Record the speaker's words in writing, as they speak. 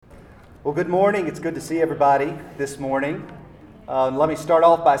Well, good morning. It's good to see everybody this morning. Let me start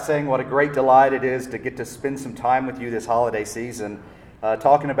off by saying what a great delight it is to get to spend some time with you this holiday season,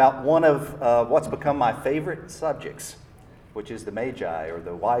 talking about one of what's become my favorite subjects, which is the Magi, or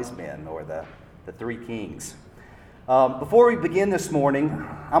the wise men, or the three kings. Before we begin this morning,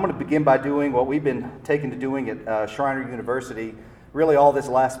 I'm going to begin by doing what we've been taken to doing at Schreiner University really all this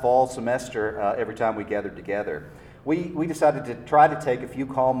last fall semester every time we gathered together. We decided to try to take a few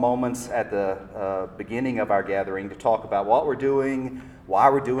calm moments at the beginning of our gathering to talk about what we're doing, why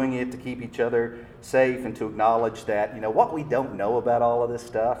we're doing it, to keep each other safe, and to acknowledge that, what we don't know about all of this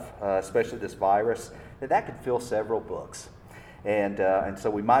stuff, especially this virus, that could fill several books. And so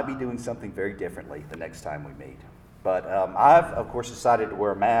we might be doing something very differently the next time we meet. But I've, of course, decided to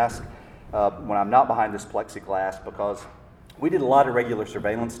wear a mask when I'm not behind this plexiglass because we did a lot of regular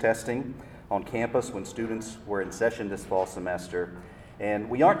surveillance testing on campus when students were in session this fall semester. And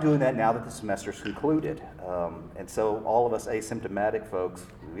we aren't doing that now that the semester's concluded. And so all of us asymptomatic folks,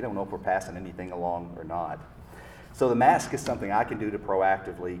 we don't know if we're passing anything along or not. So the mask is something I can do to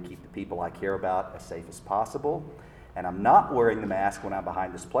proactively keep the people I care about as safe as possible. And I'm not wearing the mask when I'm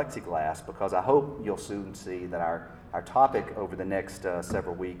behind this plexiglass because I hope you'll soon see that our topic over the next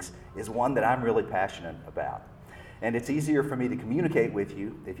several weeks is one that I'm really passionate about. And it's easier for me to communicate with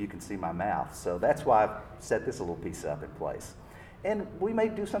you if you can see my mouth. So that's why I've set this little piece up in place. And we may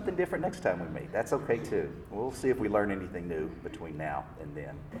do something different next time we meet. That's okay too. We'll see if we learn anything new between now and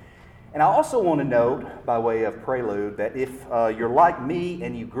then. And I also want to note, by way of prelude, that if you're like me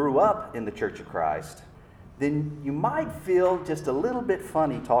and you grew up in the Church of Christ, then you might feel just a little bit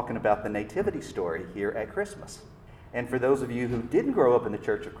funny talking about the nativity story here at Christmas. And for those of you who didn't grow up in the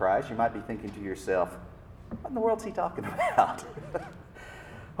Church of Christ, you might be thinking to yourself, what in the world's he talking about?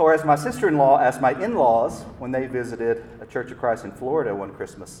 Or as my sister-in-law asked my in-laws when they visited a Church of Christ in Florida one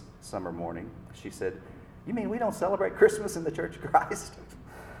Christmas summer morning, she said, "You mean we don't celebrate Christmas in the Church of Christ?"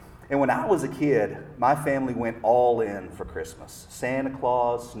 And when I was a kid, my family went all in for Christmas. Santa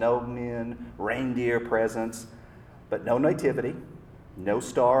Claus, snowmen, reindeer presents, but no nativity, no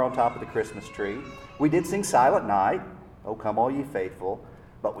star on top of the Christmas tree. We did sing Silent Night, "Oh Come All Ye Faithful,"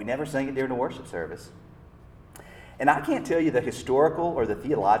 but we never sang it during the worship service. And I can't tell you the historical or the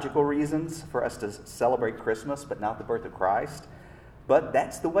theological reasons for us to celebrate Christmas, but not the birth of Christ. But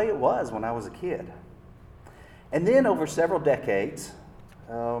that's the way it was when I was a kid. And then over several decades,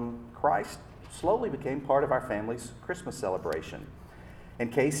 Christ slowly became part of our family's Christmas celebration.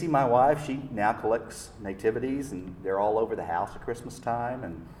 And Casey, my wife, she now collects nativities, and they're all over the house at Christmas time.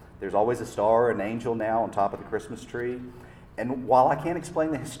 And there's always a star or an angel now on top of the Christmas tree. And while I can't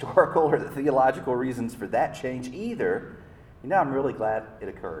explain the historical or the theological reasons for that change either, I'm really glad it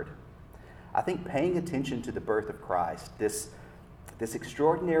occurred. I think paying attention to the birth of Christ, this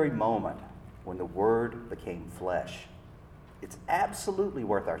extraordinary moment when the Word became flesh, it's absolutely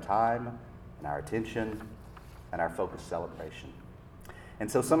worth our time and our attention and our focused celebration.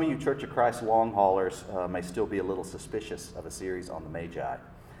 And so some of you Church of Christ long haulers may still be a little suspicious of a series on the Magi.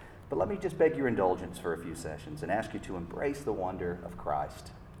 But let me just beg your indulgence for a few sessions and ask you to embrace the wonder of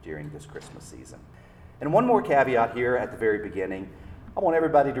Christ during this Christmas season. And one more caveat here at the very beginning. I want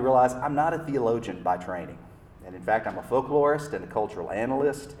everybody to realize I'm not a theologian by training. And in fact, I'm a folklorist and a cultural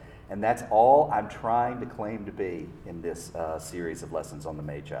analyst, and that's all I'm trying to claim to be in this series of lessons on the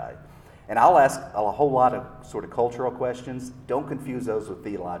Magi. And I'll ask a whole lot of sort of cultural questions. Don't confuse those with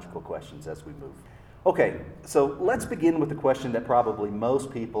theological questions as we move. Okay, so let's begin with the question that probably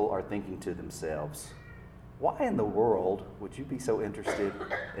most people are thinking to themselves. Why in the world would you be so interested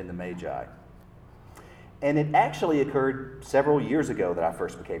in the Magi? And it actually occurred several years ago that I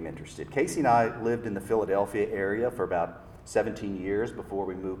first became interested. Casey and I lived in the Philadelphia area for about 17 years before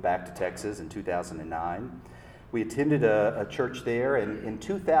we moved back to Texas in 2009. We attended a church there, and in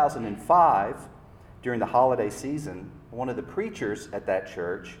 2005, during the holiday season, one of the preachers at that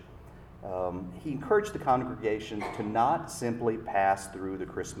church he encouraged the congregation to not simply pass through the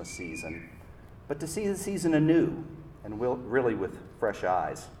Christmas season, but to see the season anew and really with fresh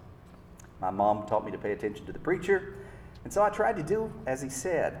eyes. My mom taught me to pay attention to the preacher, and so I tried to do as he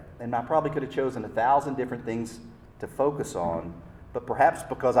said. And I probably could have chosen 1,000 different things to focus on, but perhaps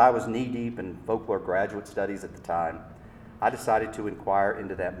because I was knee-deep in folklore graduate studies at the time, I decided to inquire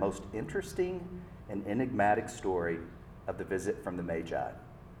into that most interesting and enigmatic story of the visit from the Magi.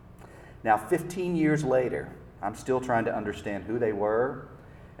 Now, 15 years later, I'm still trying to understand who they were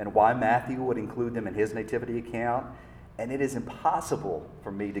and why Matthew would include them in his nativity account, and it is impossible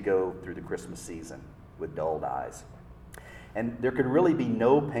for me to go through the Christmas season with dulled eyes. And there could really be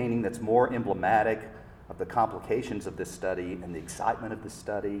no painting that's more emblematic of the complications of this study and the excitement of this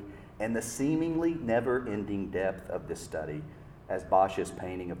study and the seemingly never-ending depth of this study as Bosch's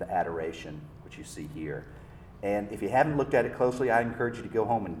painting of the Adoration, which you see here. And if you haven't looked at it closely, I encourage you to go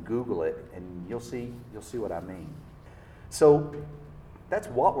home and Google it, and you'll see what I mean. So that's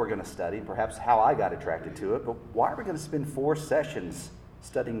what we're going to study, perhaps how I got attracted to it, but why are we going to spend 4 sessions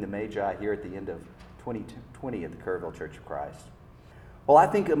studying the Magi here at the end of 2020 at the Kerrville Church of Christ? Well, I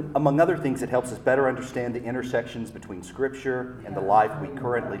think among other things, it helps us better understand the intersections between Scripture and the life we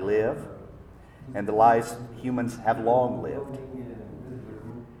currently live and the lives humans have long lived.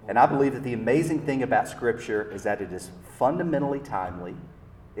 And I believe that the amazing thing about Scripture is that it is fundamentally timely.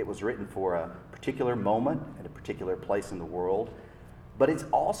 It was written for a particular moment and a particular place in the world, but it's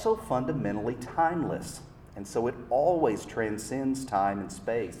also fundamentally timeless. And so it always transcends time and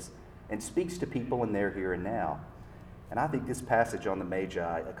space and speaks to people in their here and now. And I think this passage on the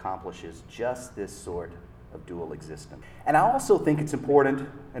Magi accomplishes just this sort of dual existence. And I also think it's important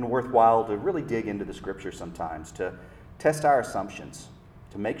and worthwhile to really dig into the Scripture sometimes, to test our assumptions,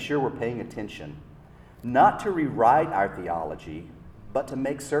 to make sure we're paying attention, not to rewrite our theology, but to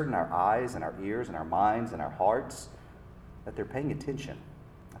make certain our eyes and our ears and our minds and our hearts that they're paying attention.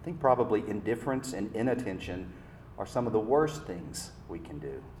 I think probably indifference and inattention are some of the worst things we can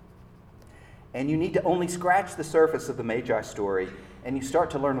do. And you need to only scratch the surface of the Magi story, and you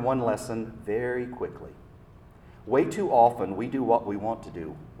start to learn one lesson very quickly. Way too often, we do what we want to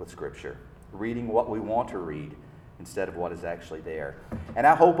do with Scripture, reading what we want to read instead of what is actually there. And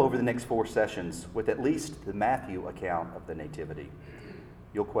I hope over the next 4 sessions, with at least the Matthew account of the Nativity,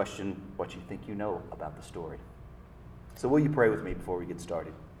 you'll question what you think you know about the story. So will you pray with me before we get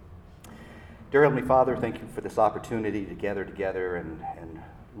started? Dear Heavenly Father, thank you for this opportunity to gather together and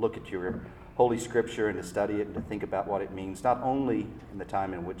look at your Holy Scripture and to study it and to think about what it means, not only in the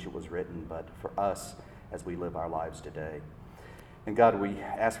time in which it was written, but for us as we live our lives today. And God, we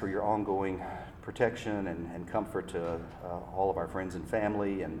ask for your ongoing protection and comfort to all of our friends and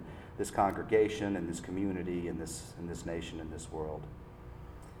family and this congregation and this community and this nation and this world.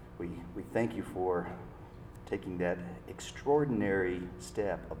 We thank you for taking that extraordinary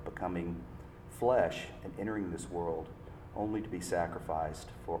step of becoming flesh and entering this world only to be sacrificed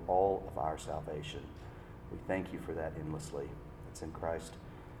for all of our salvation. We thank you for that endlessly. It's in Christ's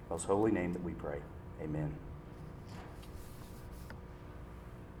most holy name that we pray. Amen.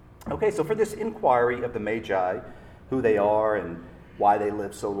 Okay, so for this inquiry of the Magi, who they are and why they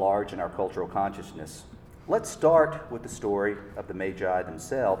live so large in our cultural consciousness, let's start with the story of the Magi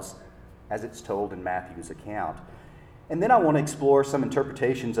themselves as it's told in Matthew's account. And then I want to explore some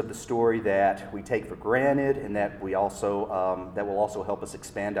interpretations of the story that we take for granted and that we also that will also help us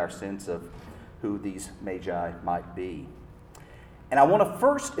expand our sense of who these Magi might be. And I want to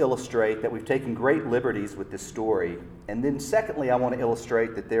first illustrate that we've taken great liberties with this story. And then secondly, I want to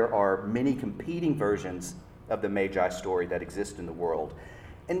illustrate that there are many competing versions of the Magi story that exist in the world.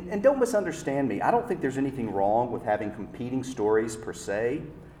 And don't misunderstand me. I don't think there's anything wrong with having competing stories per se.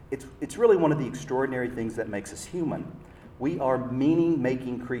 It's really one of the extraordinary things that makes us human. We are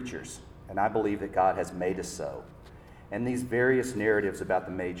meaning-making creatures, and I believe that God has made us so. And these various narratives about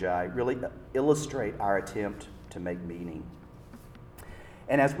the Magi really illustrate our attempt to make meaning.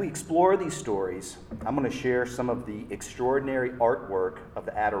 And as we explore these stories, I'm going to share some of the extraordinary artwork of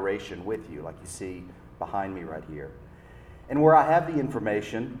the Adoration with you, like you see behind me right here. And where I have the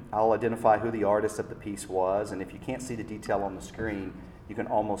information, I'll identify who the artist of the piece was, and if you can't see the detail on the screen, you can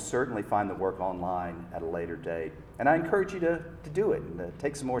almost certainly find the work online at a later date. And I encourage you to do it and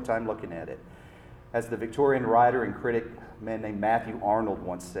take some more time looking at it. As the Victorian writer and critic, a man named Matthew Arnold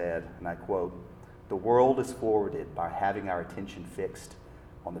once said, and I quote, "The world is forwarded by having our attention fixed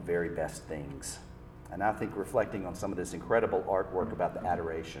on the very best things." And I think reflecting on some of this incredible artwork about the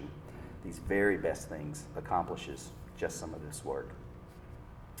Adoration, these very best things, accomplishes just some of this work.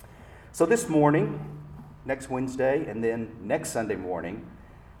 So this morning, next Wednesday, and then next Sunday morning,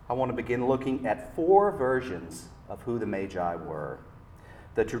 I want to begin looking at 4 versions of who the Magi were.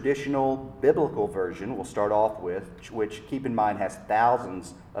 The traditional biblical version we'll start off with, which, keep in mind, has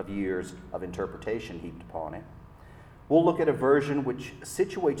thousands of years of interpretation heaped upon it. We'll look at a version which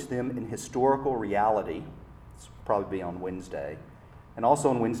situates them in historical reality. This will probably be on Wednesday. And also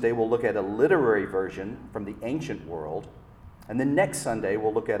on Wednesday, we'll look at a literary version from the ancient world. And then next Sunday,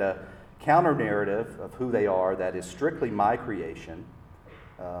 we'll look at a counter-narrative of who they are that is strictly my creation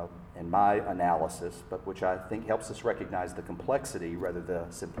and my analysis, but which I think helps us recognize the complexity rather than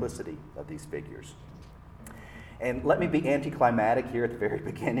the simplicity of these figures. And let me be anticlimactic here at the very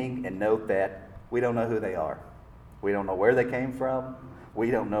beginning and note that we don't know who they are. We don't know where they came from.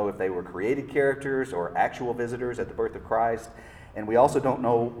 We don't know if they were created characters or actual visitors at the birth of Christ. And we also don't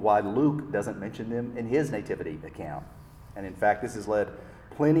know why Luke doesn't mention them in his nativity account. And in fact, this has led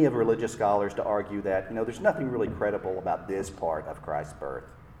plenty of religious scholars to argue that, there's nothing really credible about this part of Christ's birth.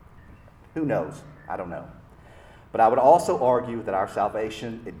 Who knows? I don't know. But I would also argue that our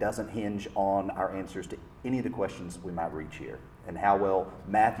salvation, it doesn't hinge on our answers to any of the questions we might reach here, and how well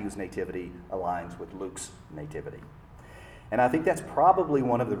Matthew's nativity aligns with Luke's nativity. And I think that's probably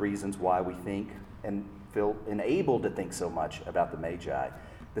one of the reasons why we think and feel enabled to think so much about the Magi.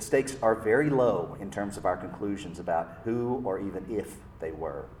 The stakes are very low in terms of our conclusions about who or even if they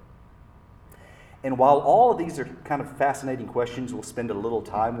were. And while all of these are kind of fascinating questions we'll spend a little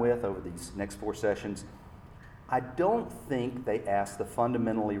time with over these next 4 sessions, I don't think they ask the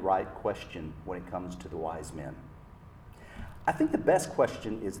fundamentally right question when it comes to the wise men. I think the best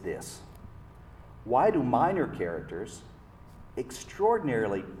question is this: why do minor characters,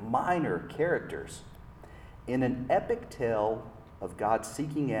 extraordinarily minor characters, in an epic tale of God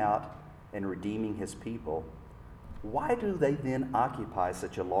seeking out and redeeming his people, why do they then occupy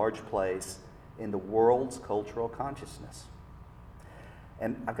such a large place in the world's cultural consciousness?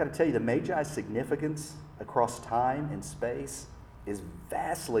 And I've got to tell you, the Magi's significance across time and space is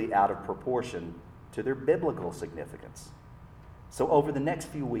vastly out of proportion to their biblical significance. So over the next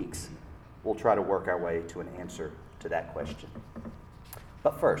few weeks, we'll try to work our way to an answer to that question.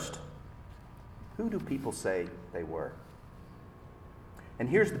 But first, who do people say they were? And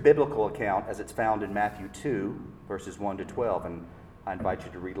here's the biblical account as it's found in Matthew 2, verses 1 to 12, and I invite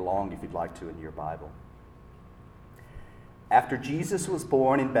you to read along if you'd like to in your Bible. After Jesus was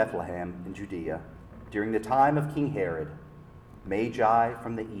born in Bethlehem in Judea, during the time of King Herod, Magi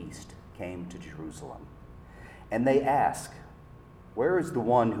from the east came to Jerusalem. And they asked, "Where is the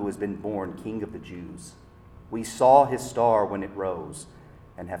one who has been born King of the Jews? We saw his star when it rose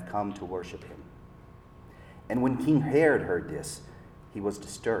and have come to worship him." And when King Herod heard this, he was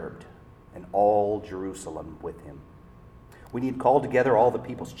disturbed, and all Jerusalem with him. When he had called together all the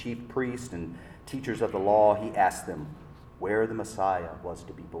people's chief priests and teachers of the law, he asked them where the Messiah was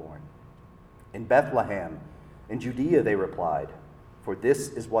to be born. "In Bethlehem, in Judea," they replied, "for this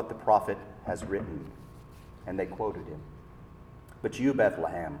is what the prophet has written." And they quoted him. "But you,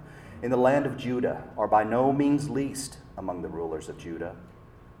 Bethlehem, in the land of Judah, are by no means least among the rulers of Judah,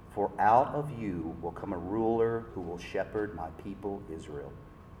 for out of you will come a ruler who will shepherd my people Israel."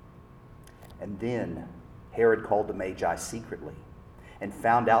 And then Herod called the Magi secretly and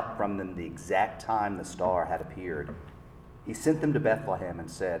found out from them the exact time the star had appeared. He sent them to Bethlehem and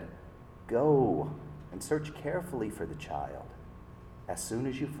said, "Go and search carefully for the child. As soon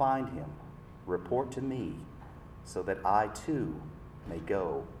as you find him, report to me, so that I too may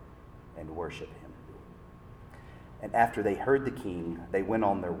go and worship him." And after they heard the king, they went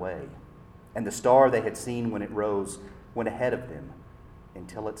on their way. And the star they had seen when it rose went ahead of them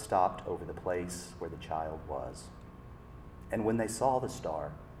until it stopped over the place where the child was. And when they saw the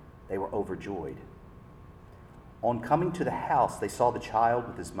star, they were overjoyed. On coming to the house, they saw the child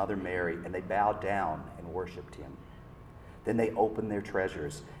with his mother Mary, and they bowed down and worshipped him. Then they opened their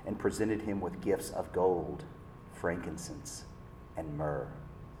treasures and presented him with gifts of gold, frankincense, and myrrh.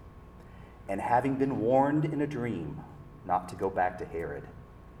 And having been warned in a dream not to go back to Herod,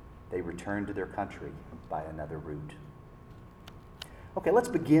 they returned to their country by another route. Okay, let's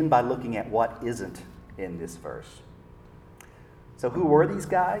begin by looking at what isn't in this verse. So who were these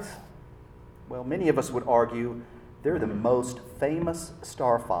guys? Well, many of us would argue they're the most famous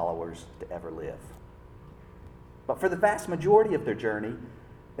star followers to ever live. But for the vast majority of their journey,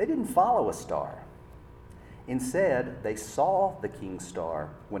 they didn't follow a star. Instead, they saw the king's star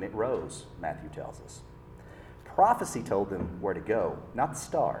when it rose, Matthew tells us. Prophecy told them where to go, not the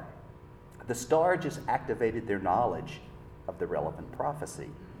star. The star just activated their knowledge of the relevant prophecy.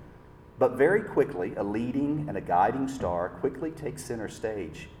 But very quickly, a leading and a guiding star quickly takes center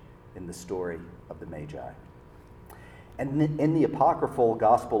stage in the story of the Magi. And in the apocryphal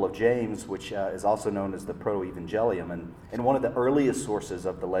Gospel of James, which is also known as the Proto-Evangelium, and one of the earliest sources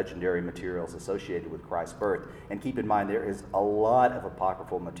of the legendary materials associated with Christ's birth, and keep in mind there is a lot of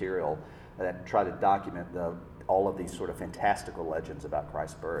apocryphal material that try to document all of these sort of fantastical legends about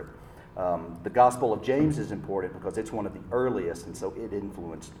Christ's birth. The Gospel of James is important because it's one of the earliest, and so it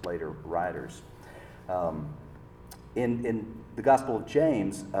influenced later writers. In the Gospel of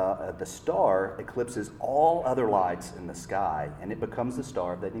James, the star eclipses all other lights in the sky, and it becomes the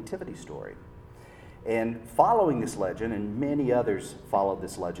star of the nativity story. And following this legend, and many others followed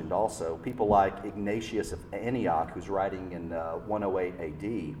this legend also, people like Ignatius of Antioch, who's writing in 108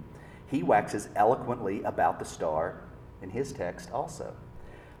 AD, he waxes eloquently about the star in his text also.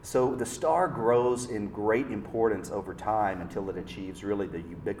 So the star grows in great importance over time until it achieves really the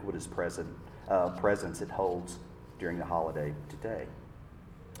ubiquitous presence it holds during the holiday today.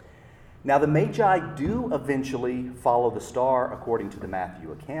 Now the Magi do eventually follow the star according to the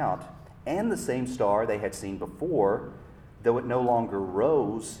Matthew account, and the same star they had seen before, though it no longer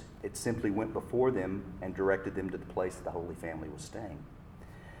rose, it simply went before them and directed them to the place that the Holy Family was staying.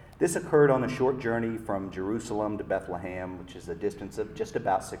 This occurred on a short journey from Jerusalem to Bethlehem, which is a distance of just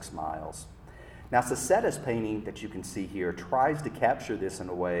about 6 miles. Now, Sassetta's painting that you can see here tries to capture this in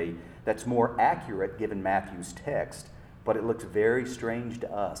a way that's more accurate given Matthew's text, but it looks very strange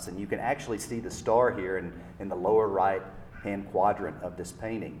to us. And you can actually see the star here in the lower right-hand quadrant of this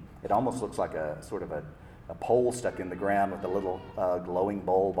painting. It almost looks like a sort of a pole stuck in the ground with a little glowing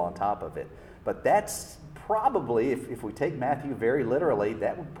bulb on top of it. But that's probably, if we take Matthew very literally,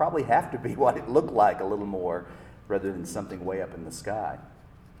 that would probably have to be what it looked like a little more rather than something way up in the sky.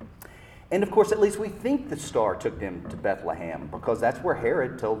 And of course, at least we think the star took them to Bethlehem because that's where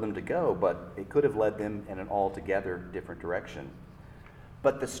Herod told them to go, but it could have led them in an altogether different direction.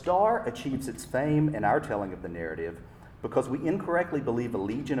 But the star achieves its fame in our telling of the narrative because we incorrectly believe a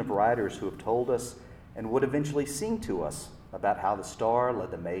legion of writers who have told us and would eventually sing to us about how the star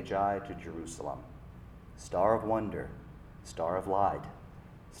led the Magi to Jerusalem. Star of wonder, star of light,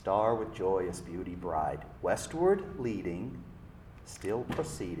 star with joyous beauty bride, westward leading, still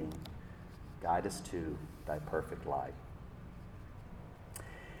proceeding, guide us to thy perfect light.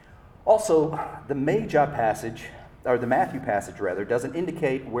 Also, the Magi passage, or the Matthew passage rather, doesn't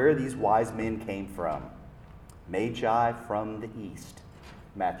indicate where these wise men came from. Magi from the east,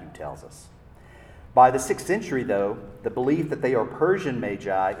 Matthew tells us. By the 6th century, though, the belief that they are Persian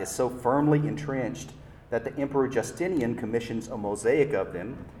Magi is so firmly entrenched that the Emperor Justinian commissions a mosaic of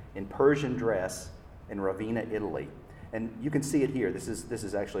them in Persian dress in Ravenna, Italy. And you can see it here. This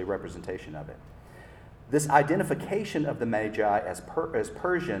is actually a representation of it. This identification of the Magi as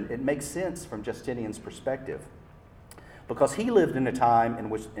Persian, it makes sense from Justinian's perspective, because he lived in a time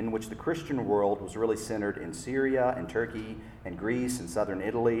in which the Christian world was really centered in Syria and Turkey and Greece and southern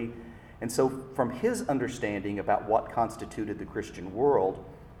Italy. And so from his understanding about what constituted the Christian world,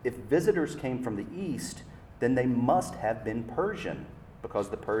 if visitors came from the east, then they must have been Persian, because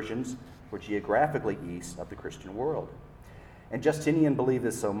the Persians were geographically east of the Christian world. And Justinian believed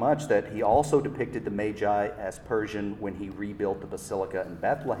this so much that he also depicted the Magi as Persian when he rebuilt the Basilica in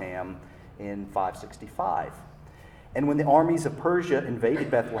Bethlehem in 565. And when the armies of Persia invaded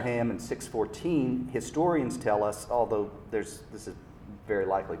Bethlehem in 614, historians tell us, although this is very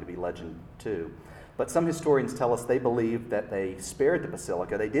likely to be legend too, but some historians tell us they believe that they spared the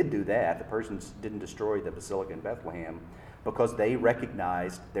Basilica. They did do that. The Persians didn't destroy the Basilica in Bethlehem because they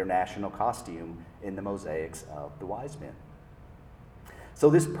recognized their national costume in the mosaics of the wise men. So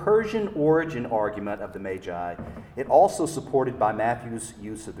this Persian origin argument of the Magi, it also supported by Matthew's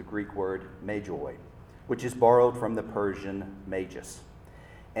use of the Greek word magoi, which is borrowed from the Persian magus.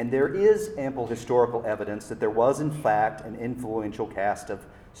 And there is ample historical evidence that there was, in fact, an influential caste of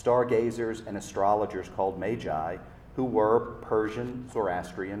stargazers and astrologers called Magi who were Persian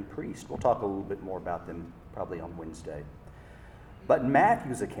Zoroastrian priests. We'll talk a little bit more about them probably on Wednesday. But in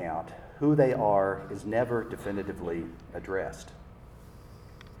Matthew's account, who they are is never definitively addressed.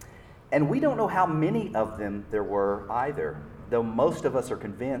 And we don't know how many of them there were either, though most of us are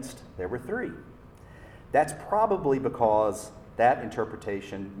convinced there were 3. That's probably because that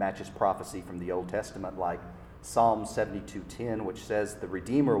interpretation matches prophecy from the Old Testament, like Psalm 72:10, which says the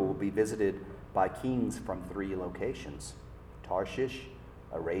Redeemer will be visited by kings from 3 locations: Tarshish,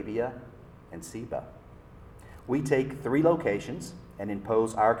 Arabia, and Seba. We take 3 locations and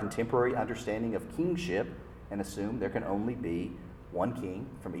impose our contemporary understanding of kingship and assume there can only be one king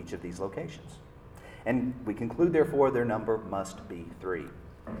from each of these locations. And we conclude, therefore, their number must be 3.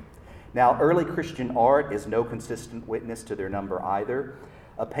 Now, early Christian art is no consistent witness to their number either.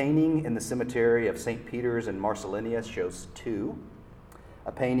 A painting in the cemetery of St. Peter's in Marcellinus shows 2.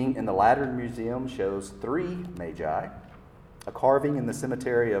 A painting in the Lateran Museum shows 3 Magi. A carving in the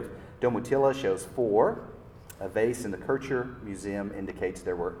cemetery of Domitilla shows 4. A vase in the Kircher Museum indicates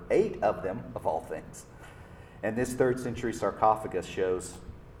there were 8 of them, of all things. And this 3rd century sarcophagus shows,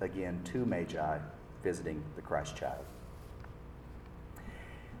 again, 2 Magi visiting the Christ child.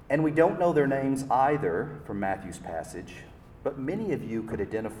 And we don't know their names either from Matthew's passage, but many of you could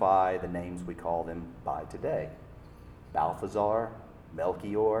identify the names we call them by today: Balthazar,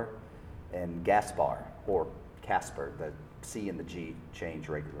 Melchior, and Gaspar, or Casper. The C and the G change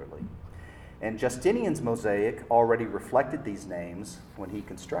regularly. And Justinian's mosaic already reflected these names when he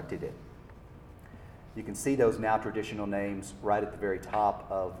constructed it. You can see those now traditional names right at the very top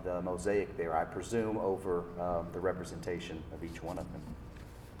of the mosaic there, I presume over the representation of each one of them.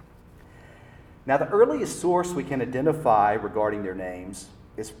 Now, the earliest source we can identify regarding their names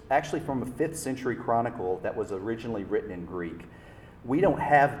is actually from a 5th century chronicle that was originally written in Greek. We don't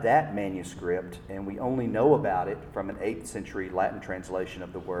have that manuscript, and we only know about it from an 8th century Latin translation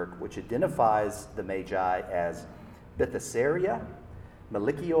of the work, which identifies the Magi as Bethasaria,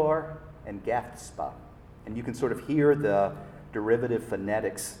 Melikior, and Gathspa. And you can sort of hear the derivative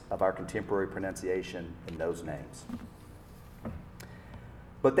phonetics of our contemporary pronunciation in those names.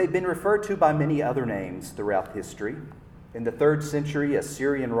 But they've been referred to by many other names throughout history. In the 3rd century, a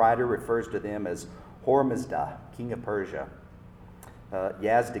Syrian writer refers to them as Hormizda, king of Persia,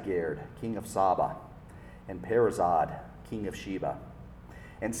 Yazdegerd, king of Saba, and Perazad, king of Sheba.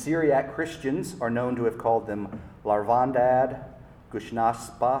 And Syriac Christians are known to have called them Larvandad,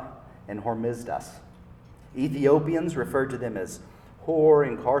 Gushnaspa, and Hormizdas. Ethiopians referred to them as Hor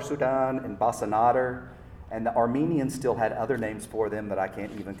and Karsudan and Basanadar, and the Armenians still had other names for them that I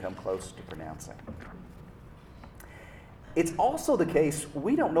can't even come close to pronouncing. It's also the case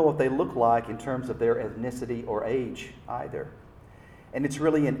we don't know what they look like in terms of their ethnicity or age either. And it's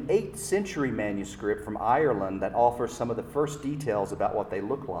really an 8th century manuscript from Ireland that offers some of the first details about what they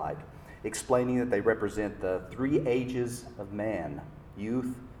look like, explaining that they represent the 3 ages of man: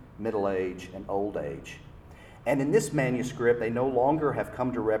 youth, middle age, and old age. And in this manuscript, they no longer have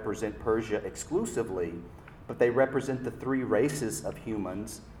come to represent Persia exclusively, but they represent the 3 races of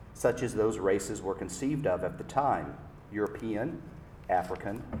humans, such as those races were conceived of at the time: European,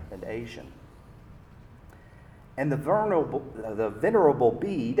 African, and Asian. And the Venerable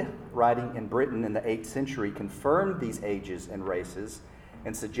Bede, writing in Britain in the 8th century, confirmed these ages and races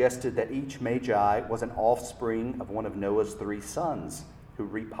and suggested that each Magi was an offspring of one of Noah's 3 sons who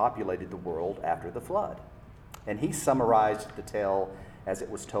repopulated the world after the flood. And he summarized the tale as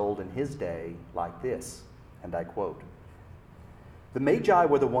it was told in his day like this, and I quote, "The Magi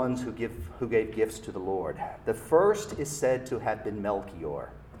were the ones who gave gifts to the Lord. The first is said to have been Melchior,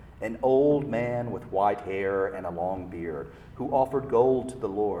 an old man with white hair and a long beard, who offered gold to the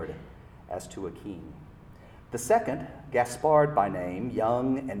Lord as to a king. The second, Gaspard by name,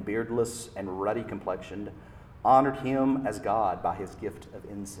 young and beardless and ruddy complexioned, honored him as God by his gift of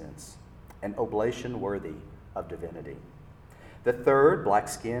incense, an oblation worthy of divinity. The third,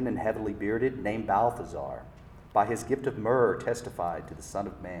 black-skinned and heavily bearded, named Balthazar, by his gift of myrrh testified to the Son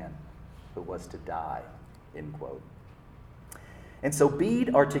of Man who was to die," end quote. And so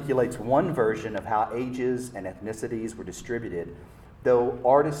Bede articulates one version of how ages and ethnicities were distributed, though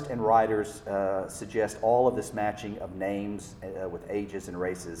artists and writers suggest all of this matching of names with ages and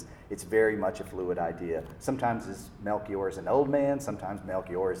races. It's very much a fluid idea. Sometimes Melchior is an old man, sometimes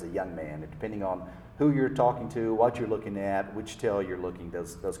Melchior is a young man. And depending on who you're talking to, what you're looking at, which tale you're looking,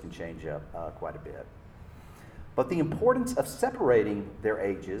 those can change up quite a bit. But the importance of separating their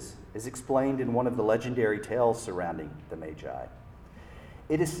ages is explained in one of the legendary tales surrounding the Magi.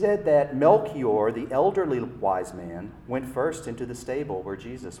 It is said that Melchior, the elderly wise man, went first into the stable where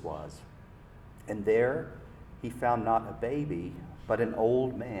Jesus was. And there he found not a baby, but an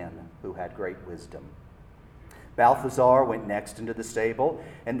old man who had great wisdom. Balthazar went next into the stable,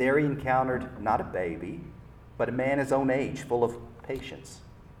 and there he encountered not a baby, but a man his own age, full of patience.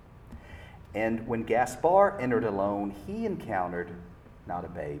 And when Gaspar entered alone, he encountered not a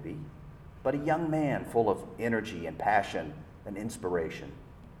baby, but a young man full of energy and passion and inspiration.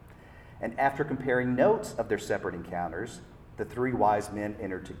 And after comparing notes of their separate encounters, the 3 wise men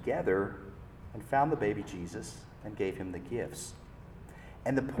entered together and found the baby Jesus and gave him the gifts.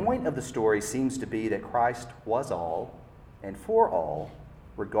 And the point of the story seems to be that Christ was all and for all,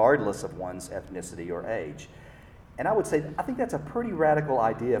 regardless of one's ethnicity or age. And I would say, I think that's a pretty radical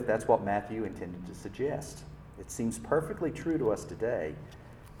idea if that's what Matthew intended to suggest. It seems perfectly true to us today,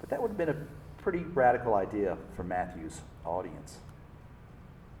 but that would have been a pretty radical idea for Matthew's audience.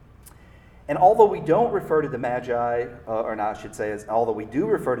 And although we don't refer to the Magi, although we do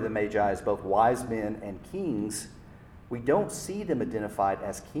refer to the Magi as both wise men and kings, we don't see them identified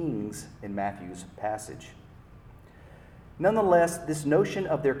as kings in Matthew's passage. Nonetheless, this notion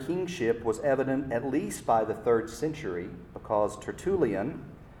of their kingship was evident at least by the 3rd century, because Tertullian,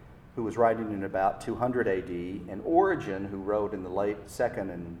 who was writing in about 200 AD, and Origen, who wrote in the late 2nd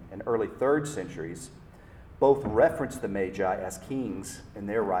and early 3rd centuries, both referenced the Magi as kings in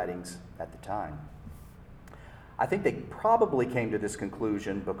their writings at the time. I think they probably came to this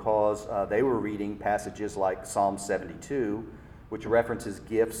conclusion because they were reading passages like Psalm 72, which references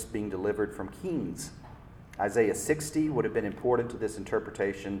gifts being delivered from kings. Isaiah 60 would have been important to this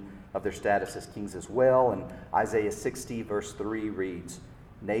interpretation of their status as kings as well. And Isaiah 60 verse 3 reads,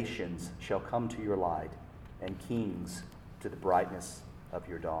 "Nations shall come to your light, and kings to the brightness of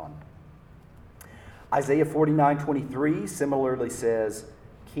your dawn." Isaiah 49:23 similarly says,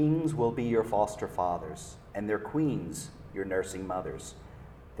 "Kings will be your foster fathers, and their queens your nursing mothers.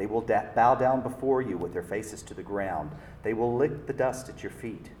 They will bow down before you with their faces to the ground. They will lick the dust at your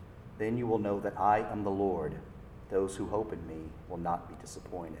feet. Then you will know that I am the Lord. Those who hope in me will not be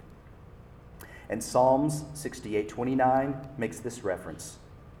disappointed." And Psalms 68:29 makes this reference,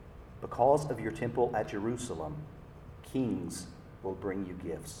 "Because of your temple at Jerusalem, kings will bring you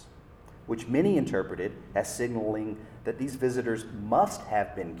gifts," which many interpreted as signaling that these visitors must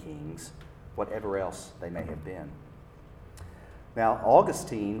have been kings, whatever else they may have been. Now,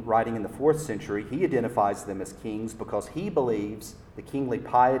 Augustine, writing in the 4th century, he identifies them as kings because he believes the kingly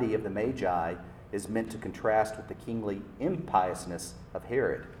piety of the Magi is meant to contrast with the kingly impiousness of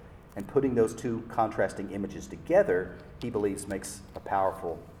Herod. And putting those two contrasting images together, he believes makes a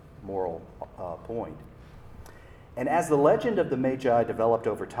powerful moral point. And as the legend of the Magi developed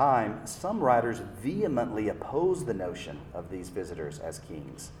over time, some writers vehemently opposed the notion of these visitors as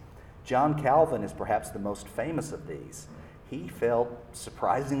kings. John Calvin is perhaps the most famous of these. He felt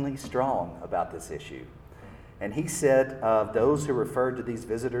surprisingly strong about this issue. And he said of those who referred to these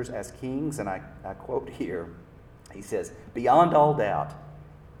visitors as kings, and I quote here, he says, "Beyond all doubt,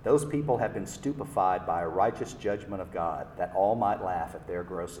 those people have been stupefied by a righteous judgment of God, that all might laugh at their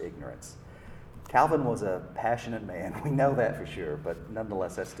gross ignorance." Calvin was a passionate man. We know that for sure, but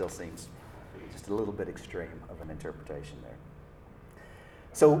nonetheless, that still seems just a little bit extreme of an interpretation there.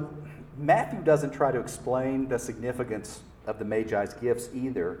 So Matthew doesn't try to explain the significance of the Magi's gifts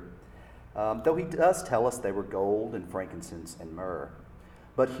either, though he does tell us they were gold and frankincense and myrrh.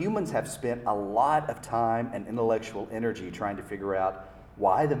 But humans have spent a lot of time and intellectual energy trying to figure out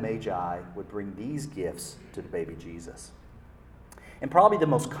why the Magi would bring these gifts to the baby Jesus. And probably the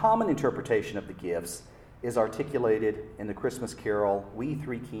most common interpretation of the gifts is articulated in the Christmas carol, "We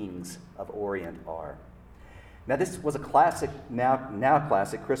Three Kings of Orient Are." Now, this was a classic, now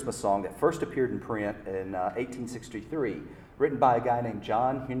classic Christmas song that first appeared in print in 1863, written by a guy named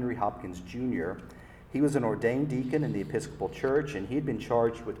John Henry Hopkins Jr. He was an ordained deacon in the Episcopal Church, and he had been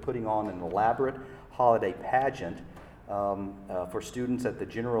charged with putting on an elaborate holiday pageant for students at the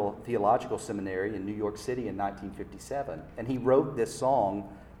General Theological Seminary in New York City in 1957. And he wrote this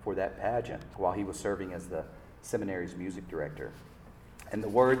song for that pageant while he was serving as the seminary's music director. And the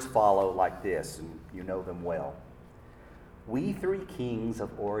words follow like this, and you know them well. "We three kings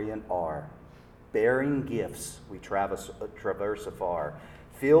of Orient are, bearing gifts we traverse afar,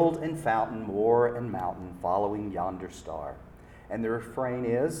 field and fountain, moor and mountain, following yonder star." And the refrain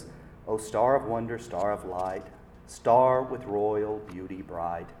is, "O star of wonder, star of light, star with royal beauty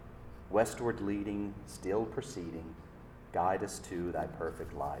bright, westward leading, still proceeding, guide us to thy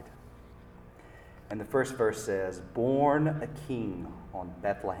perfect light." And the first verse says, "Born a king on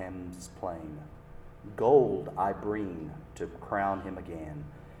Bethlehem's plain, gold I bring to crown him again,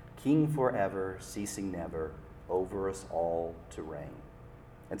 king forever, ceasing never, over us all to reign."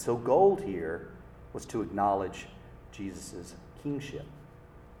 And so gold here was to acknowledge Jesus' kingship.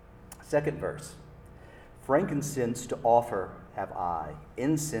 Second verse, "Frankincense to offer have I,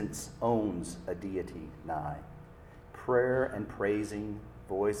 incense owns a deity nigh, prayer and praising,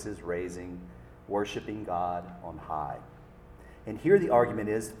 voices raising, worshiping God on high." And here the argument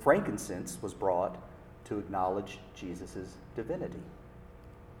is frankincense was brought to acknowledge Jesus' divinity.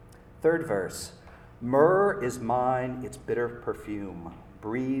 Third verse, "Myrrh is mine, its bitter perfume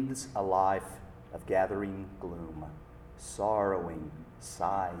breathes a life of gathering gloom, sorrowing,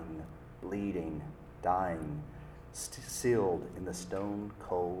 sighing, bleeding, dying, sealed in the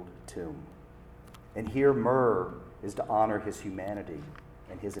stone-cold tomb." And here myrrh is to honor his humanity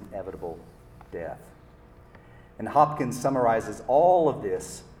and his inevitable death. And Hopkins summarizes all of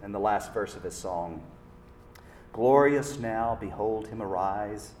this in the last verse of his song. "Glorious now, behold him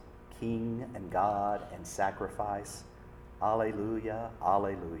arise, King and God and sacrifice. Alleluia,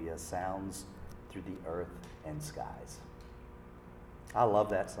 alleluia, sounds through the earth and skies." I love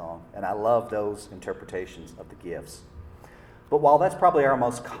that song, and I love those interpretations of the gifts. But while that's probably our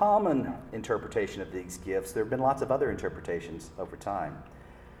most common interpretation of these gifts, there have been lots of other interpretations over time.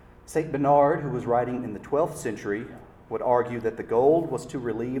 St. Bernard, who was writing in the 12th century, would argue that the gold was to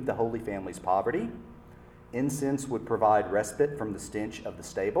relieve the Holy Family's poverty, incense would provide respite from the stench of the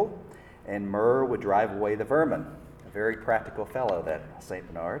stable, and myrrh would drive away the vermin. A very practical fellow, that St.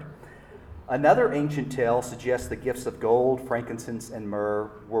 Bernard. Another ancient tale suggests the gifts of gold, frankincense, and myrrh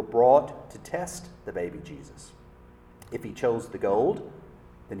were brought to test the baby Jesus. If he chose the gold,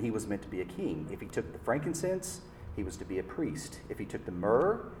 then he was meant to be a king. If he took the frankincense, he was to be a priest. If he took the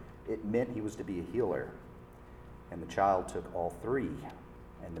myrrh, it meant he was to be a healer. And the child took all three,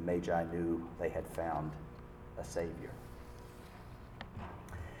 and the Magi knew they had found a Savior.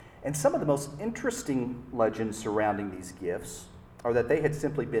 And some of the most interesting legends surrounding these gifts are that they had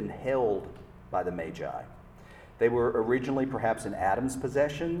simply been held by the Magi. They were originally perhaps in Adam's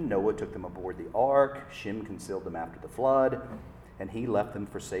possession. Noah took them aboard the ark. Shem concealed them after the flood, and he left them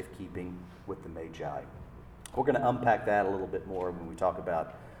for safekeeping with the Magi. We're going to unpack that a little bit more when we talk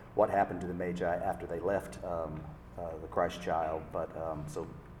about what happened to the Magi after they left the Christ child. But so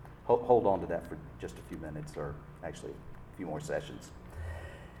hold on to that for just a few minutes, or actually a few more sessions.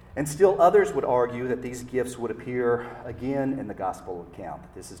 And still others would argue that these gifts would appear again in the gospel account.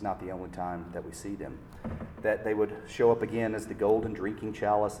 This is not the only time that we see them. That they would show up again as the golden drinking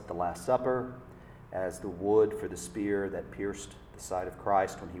chalice at the Last Supper, as the wood for the spear that pierced the side of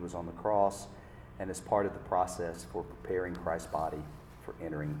Christ when he was on the cross, and as part of the process for preparing Christ's body for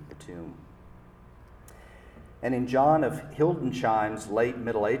entering the tomb. And in John of Hildensheim's late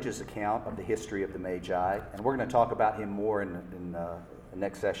Middle Ages account of the history of the Magi, and we're going to talk about him more in the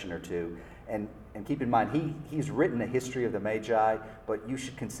next session or two, and keep in mind, he's written a history of the Magi, but you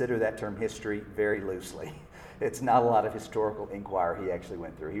should consider that term history very loosely. It's not a lot of historical inquiry he actually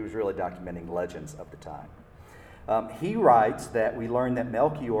went through. He was really documenting legends of the time. He writes that we learn that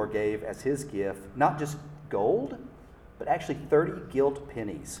Melchior gave as his gift not just gold, but actually 30 gilt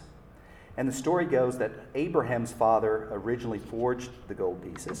pennies. And the story goes that Abraham's father originally forged the gold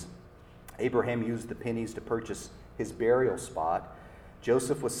pieces. Abraham used the pennies to purchase his burial spot.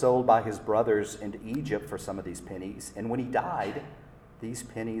 Joseph was sold by his brothers into Egypt for some of these pennies, and when he died, these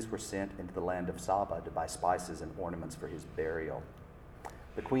pennies were sent into the land of Saba to buy spices and ornaments for his burial.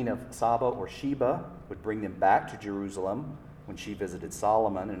 The queen of Saba, or Sheba, would bring them back to Jerusalem when she visited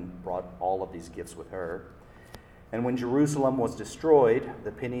Solomon and brought all of these gifts with her. And when Jerusalem was destroyed,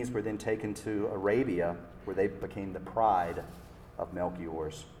 the pennies were then taken to Arabia, where they became the pride of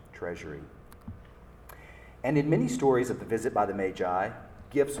Melchior's treasury. And in many stories of the visit by the Magi,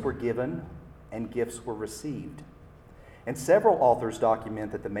 gifts were given and gifts were received. And several authors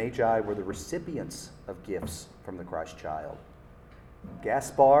document that the Magi were the recipients of gifts from the Christ child.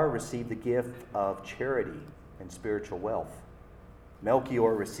 Gaspar received the gift of charity and spiritual wealth.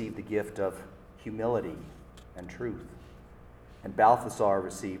 Melchior received the gift of humility and truth. And Balthasar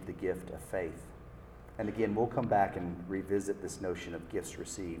received the gift of faith. And again, we'll come back and revisit this notion of gifts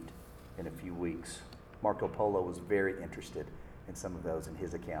received in a few weeks. Marco Polo was very interested in some of those in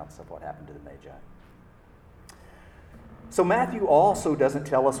his accounts of what happened to the Magi. So Matthew also doesn't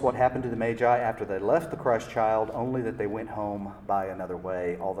tell us what happened to the Magi after they left the Christ child, only that they went home by another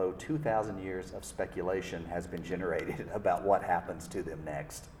way, although 2,000 years of speculation has been generated about what happens to them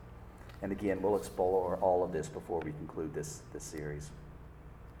next. And again, we'll explore all of this before we conclude this series.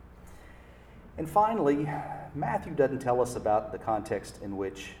 And finally, Matthew doesn't tell us about the context in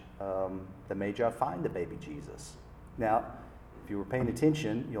which the Magi find the baby Jesus. Now, if you were paying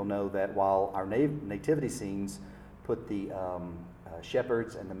attention, you'll know that while our nativity scenes put the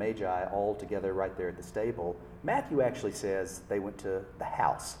shepherds and the Magi all together right there at the stable, Matthew actually says they went to the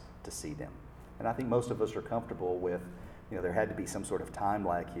house to see them. And I think most of us are comfortable with, there had to be some sort of time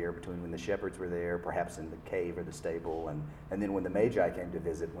lag here between when the shepherds were there, perhaps in the cave or the stable, and then when the Magi came to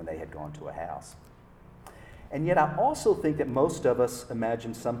visit when they had gone to a house. And yet I also think that most of us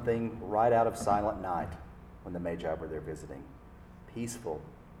imagine something right out of Silent Night when the Magi were there visiting. Peaceful,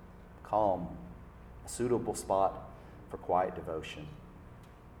 calm, a suitable spot for quiet devotion.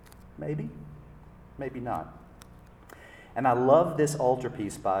 Maybe, maybe not. And I love this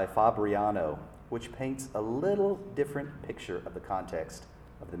altarpiece by Fabriano, which paints a little different picture of the context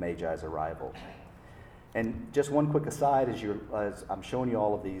of the Magi's arrival. And just one quick aside, as I'm showing you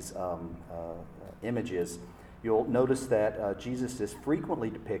all of these images, you'll notice that Jesus is frequently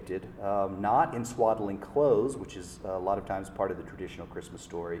depicted not in swaddling clothes, which is a lot of times part of the traditional Christmas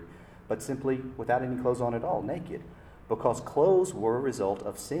story, but simply without any clothes on at all, naked, because clothes were a result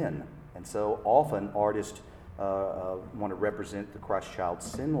of sin. And so often artists want to represent the Christ child's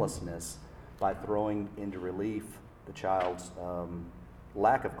sinlessness by throwing into relief the child's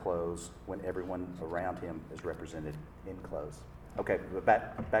lack of clothes when everyone around him is represented in clothes. Okay, but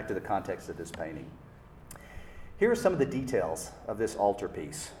back to the context of this painting. Here are some of the details of this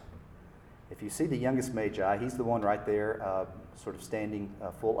altarpiece. If you see the youngest Magi, he's the one right there, sort of standing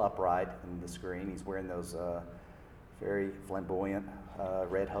full upright in the screen. He's wearing those very flamboyant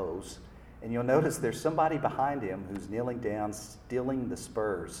red hose. And you'll notice there's somebody behind him who's kneeling down, stealing the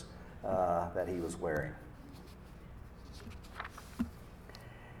spurs that he was wearing.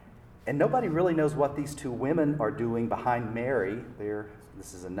 And nobody really knows what these two women are doing behind Mary.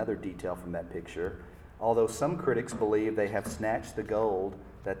 This is another detail from that picture. Although some critics believe they have snatched the gold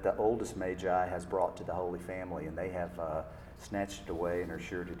that the oldest Magi has brought to the Holy Family, and they have snatched it away and are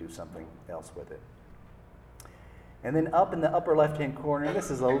sure to do something else with it. And then up in the upper left-hand corner,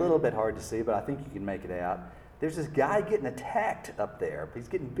 this is a little bit hard to see, but I think you can make it out. There's this guy getting attacked up there. He's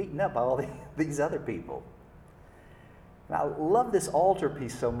getting beaten up by all these other people. And I love this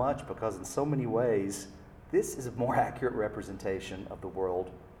altarpiece so much because in so many ways, this is a more accurate representation of the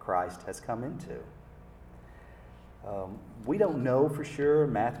world Christ has come into. We don't know for sure.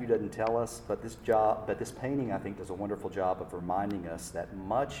 Matthew doesn't tell us, but this painting, I think, does a wonderful job of reminding us that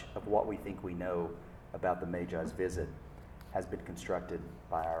much of what we think we know about the Magi's visit has been constructed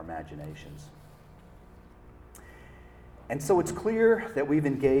by our imaginations. And so it's clear that we've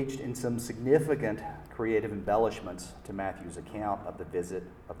engaged in some significant creative embellishments to Matthew's account of the visit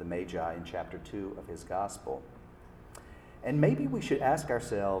of the Magi in chapter 2 of his gospel. And maybe we should ask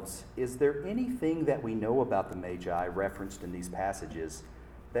ourselves, is there anything that we know about the Magi referenced in these passages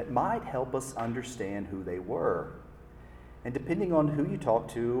that might help us understand who they were? And depending on who you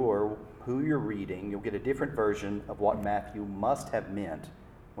talk to or who you're reading, you'll get a different version of what Matthew must have meant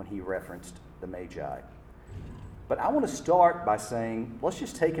when he referenced the Magi. But I want to start by saying, let's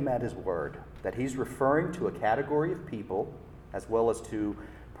just take him at his word, that he's referring to a category of people as well as to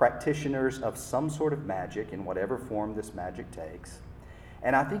practitioners of some sort of magic in whatever form this magic takes.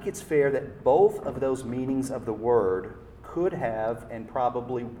 And I think it's fair that both of those meanings of the word could have and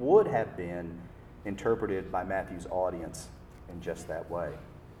probably would have been interpreted by Matthew's audience in just that way.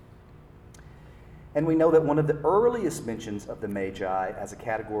 And we know that one of the earliest mentions of the Magi as a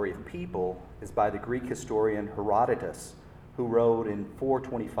category of people is by the Greek historian Herodotus, who wrote in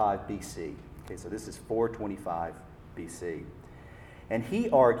 425 BC. Okay, so this is 425 BC. And he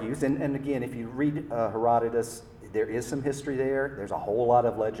argues, and again, if you read Herodotus, there is some history there. There's a whole lot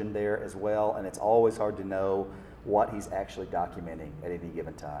of legend there as well, and it's always hard to know what he's actually documenting at any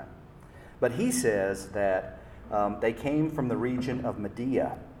given time. But he says that they came from the region of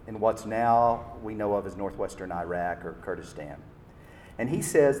Media, in what's now we know of as northwestern Iraq or Kurdistan. And he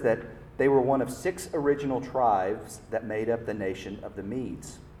says that they were one of 6 original tribes that made up the nation of the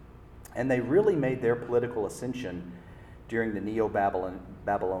Medes. And they really made their political ascension during the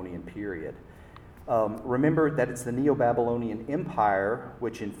Neo-Babylonian period. Remember that it's the Neo-Babylonian Empire,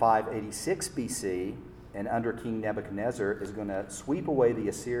 which in 586 BC, and under King Nebuchadnezzar, is going to sweep away the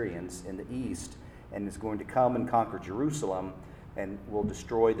Assyrians in the east and is going to come and conquer Jerusalem and will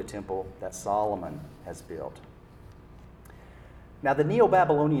destroy the temple that Solomon has built. Now, the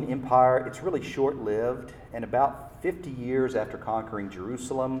Neo-Babylonian Empire, it's really short-lived, and about 50 years after conquering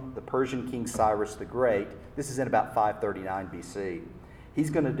Jerusalem, the Persian king Cyrus the Great, this is in about 539 BC, he's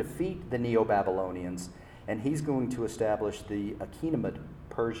going to defeat the Neo-Babylonians, and he's going to establish the Achaemenid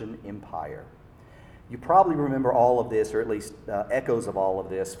Persian Empire. You probably remember all of this, or at least echoes of all of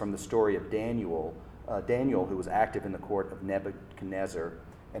this, from the story of Daniel, who was active in the court of Nebuchadnezzar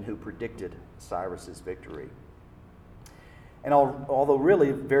and who predicted Cyrus's victory. And although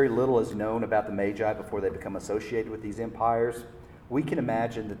really very little is known about the Magi before they become associated with these empires, we can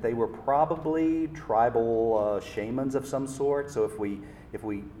imagine that they were probably tribal shamans of some sort. So if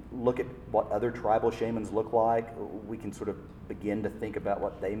we look at what other tribal shamans look like, we can sort of begin to think about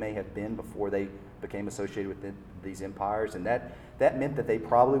what they may have been before they became associated with these empires. And that meant that they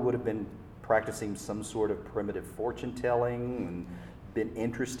probably would have been practicing some sort of primitive fortune telling and been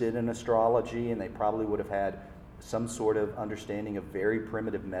interested in astrology, and they probably would have had some sort of understanding of very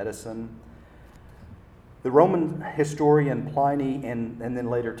primitive medicine. The Roman historian Pliny and then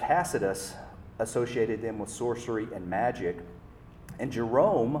later Tacitus associated them with sorcery and magic. And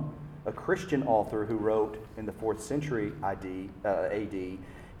Jerome, a Christian author who wrote in the 4th century AD,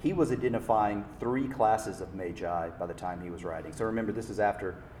 he was identifying 3 classes of magi by the time he was writing. So remember, this is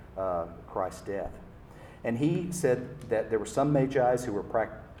after Christ's death. And he said that there were some magi who were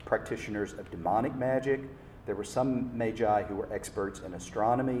practitioners of demonic magic, there were some magi who were experts in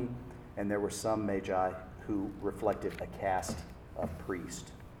astronomy, and there were some magi who reflected a caste of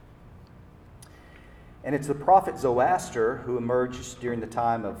priest. And it's the prophet Zoroaster who emerged during the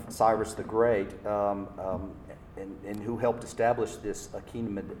time of Cyrus the Great and who helped establish this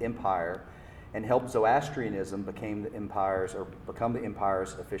Achaemenid Empire and helped Zoroastrianism become the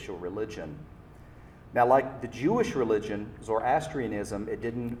empire's official religion. Now, like the Jewish religion, Zoroastrianism, it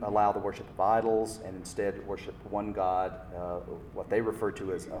didn't allow the worship of idols and instead worship one God, what they refer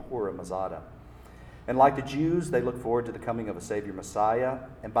to as Ahura Mazda. And like the Jews, they look forward to the coming of a Savior Messiah.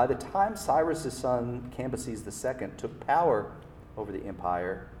 And by the time Cyrus's son, Cambyses II, took power over the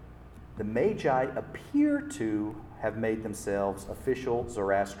empire, the Magi appear to have made themselves official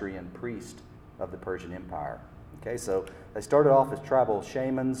Zoroastrian priests of the Persian Empire. Okay, so they started off as tribal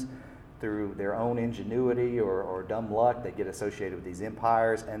shamans. Through their own ingenuity or dumb luck, they get associated with these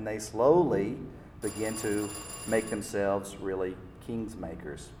empires, and they slowly begin to make themselves really kings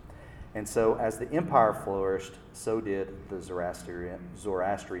makers. And so as the empire flourished, so did the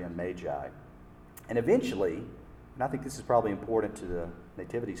Zoroastrian Magi. And eventually, and I think this is probably important to the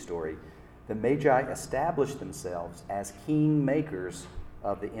nativity story, the Magi established themselves as king makers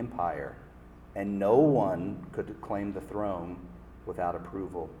of the empire, and no one could claim the throne without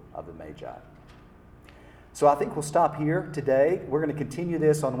approval of the Magi. So I think we'll stop here today. We're going to continue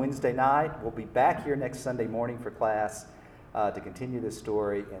this on Wednesday night. We'll be back here next Sunday morning for class to continue this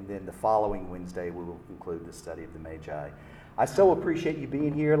story, and then the following Wednesday we will conclude the study of the Magi. I so appreciate you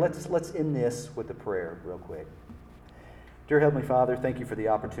being here. Let's end this with a prayer real quick. Dear Heavenly Father, thank you for the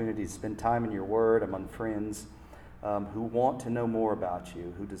opportunity to spend time in your Word among friends who want to know more about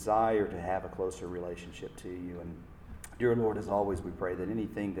you, who desire to have a closer relationship to you. And dear Lord, as always, we pray that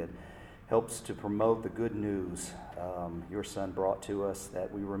anything that helps to promote the good news your Son brought to us,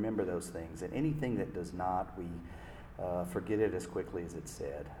 that we remember those things. And anything that does not, we forget it as quickly as it's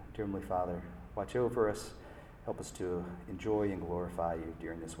said. Dear Heavenly Father, watch over us. Help us to enjoy and glorify you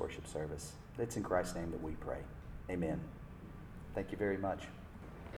during this worship service. It's in Christ's name that we pray. Amen. Thank you very much.